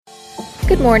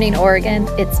Good morning, Oregon.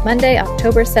 It's Monday,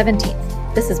 October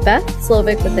 17th. This is Beth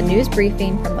Slovic with the news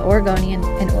briefing from the Oregonian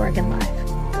and Oregon Live.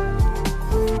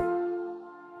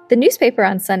 The newspaper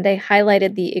on Sunday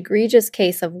highlighted the egregious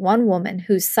case of one woman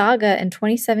whose saga in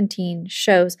 2017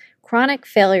 shows chronic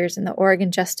failures in the Oregon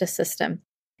justice system,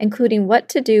 including what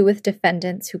to do with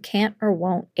defendants who can't or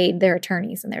won't aid their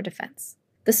attorneys in their defense.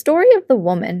 The story of the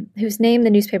woman, whose name the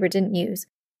newspaper didn't use,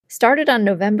 started on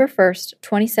November 1st,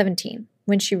 2017,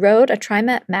 when she rode a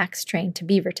TriMet Max train to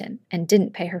Beaverton and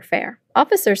didn't pay her fare.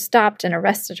 Officers stopped and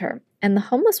arrested her, and the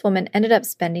homeless woman ended up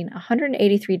spending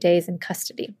 183 days in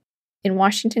custody in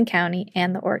Washington County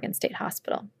and the Oregon State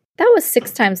Hospital. That was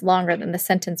 6 times longer than the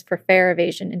sentence for fare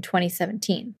evasion in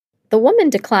 2017. The woman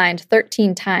declined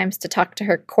 13 times to talk to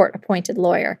her court-appointed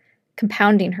lawyer,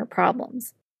 compounding her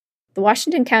problems. The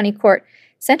Washington County Court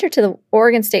sent her to the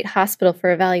Oregon State Hospital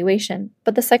for evaluation,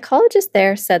 but the psychologist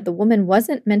there said the woman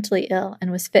wasn't mentally ill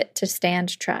and was fit to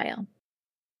stand trial.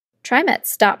 TriMet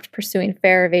stopped pursuing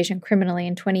fare evasion criminally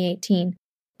in 2018,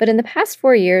 but in the past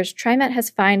 4 years, TriMet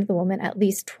has fined the woman at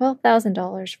least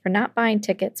 $12,000 for not buying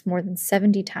tickets more than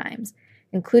 70 times,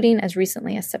 including as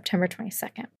recently as September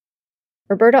 22nd.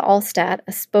 Roberta Allstadt,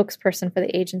 a spokesperson for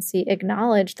the agency,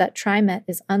 acknowledged that TriMet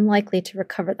is unlikely to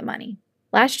recover the money.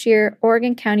 Last year,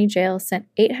 Oregon County Jail sent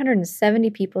 870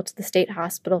 people to the state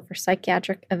hospital for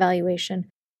psychiatric evaluation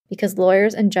because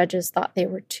lawyers and judges thought they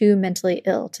were too mentally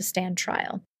ill to stand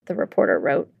trial, the reporter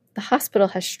wrote. The hospital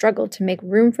has struggled to make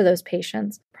room for those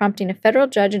patients, prompting a federal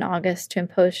judge in August to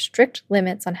impose strict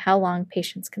limits on how long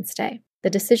patients can stay. The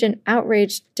decision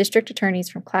outraged district attorneys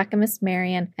from Clackamas,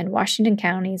 Marion, and Washington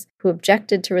counties who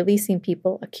objected to releasing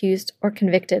people accused or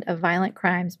convicted of violent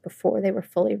crimes before they were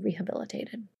fully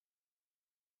rehabilitated.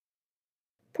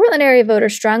 Portland area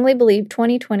voters strongly believe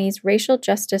 2020's racial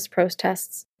justice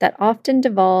protests that often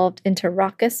devolved into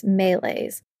raucous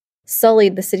melees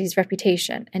sullied the city's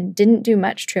reputation and didn't do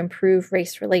much to improve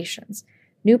race relations,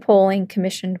 new polling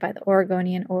commissioned by the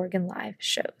Oregonian Oregon Live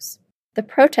shows. The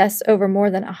protests over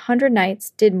more than 100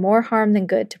 nights did more harm than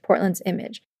good to Portland's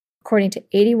image, according to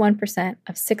 81%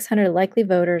 of 600 likely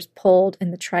voters polled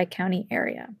in the Tri-County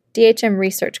area. DHM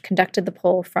Research conducted the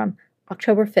poll from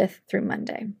October 5th through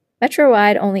Monday.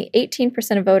 Metro-wide, only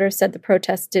 18% of voters said the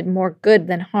protests did more good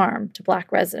than harm to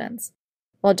Black residents,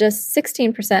 while just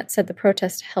 16% said the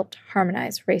protest helped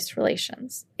harmonize race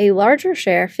relations. A larger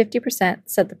share, 50%,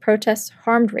 said the protests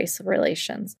harmed racial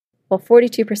relations, while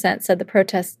 42% said the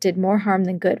protests did more harm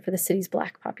than good for the city's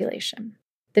Black population.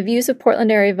 The views of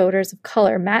Portland area voters of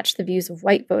color match the views of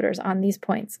white voters on these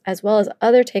points, as well as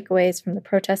other takeaways from the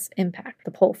protests' impact,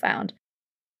 the poll found.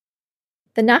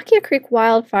 The Nakia Creek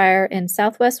wildfire in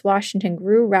southwest Washington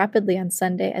grew rapidly on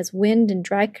Sunday as wind and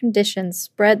dry conditions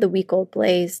spread the week-old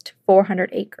blaze to 400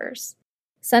 acres.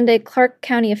 Sunday, Clark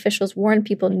County officials warned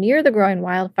people near the growing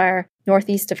wildfire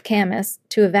northeast of Camas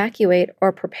to evacuate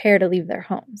or prepare to leave their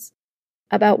homes.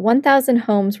 About 1,000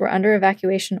 homes were under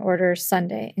evacuation orders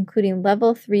Sunday, including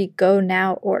Level 3 Go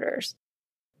Now orders.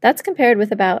 That's compared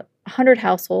with about 100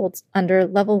 households under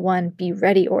Level 1 Be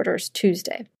Ready orders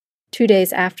Tuesday, 2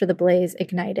 days after the blaze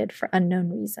ignited for unknown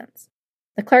reasons.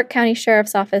 The Clark County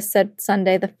Sheriff's Office said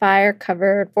Sunday the fire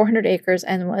covered 400 acres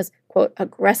and was, quote,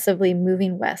 aggressively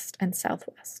moving west and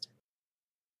southwest.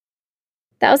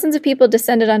 Thousands of people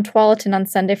descended on Tualatin on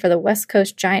Sunday for the West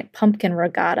Coast Giant Pumpkin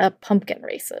Regatta pumpkin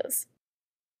races.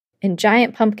 In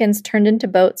giant pumpkins turned into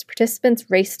boats, participants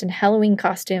raced in Halloween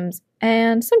costumes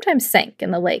and sometimes sank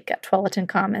in the lake at Tualatin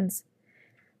Commons.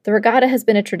 The regatta has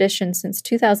been a tradition since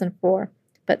 2004,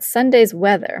 but Sunday's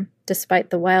weather,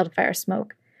 despite the wildfire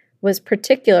smoke, was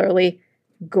particularly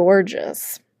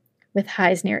gorgeous, with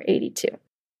highs near 82.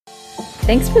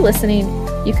 Thanks for listening.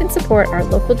 You can support our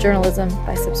local journalism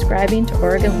by subscribing to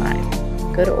Oregon Live.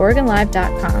 Go to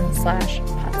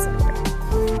OregonLive.com/podcast.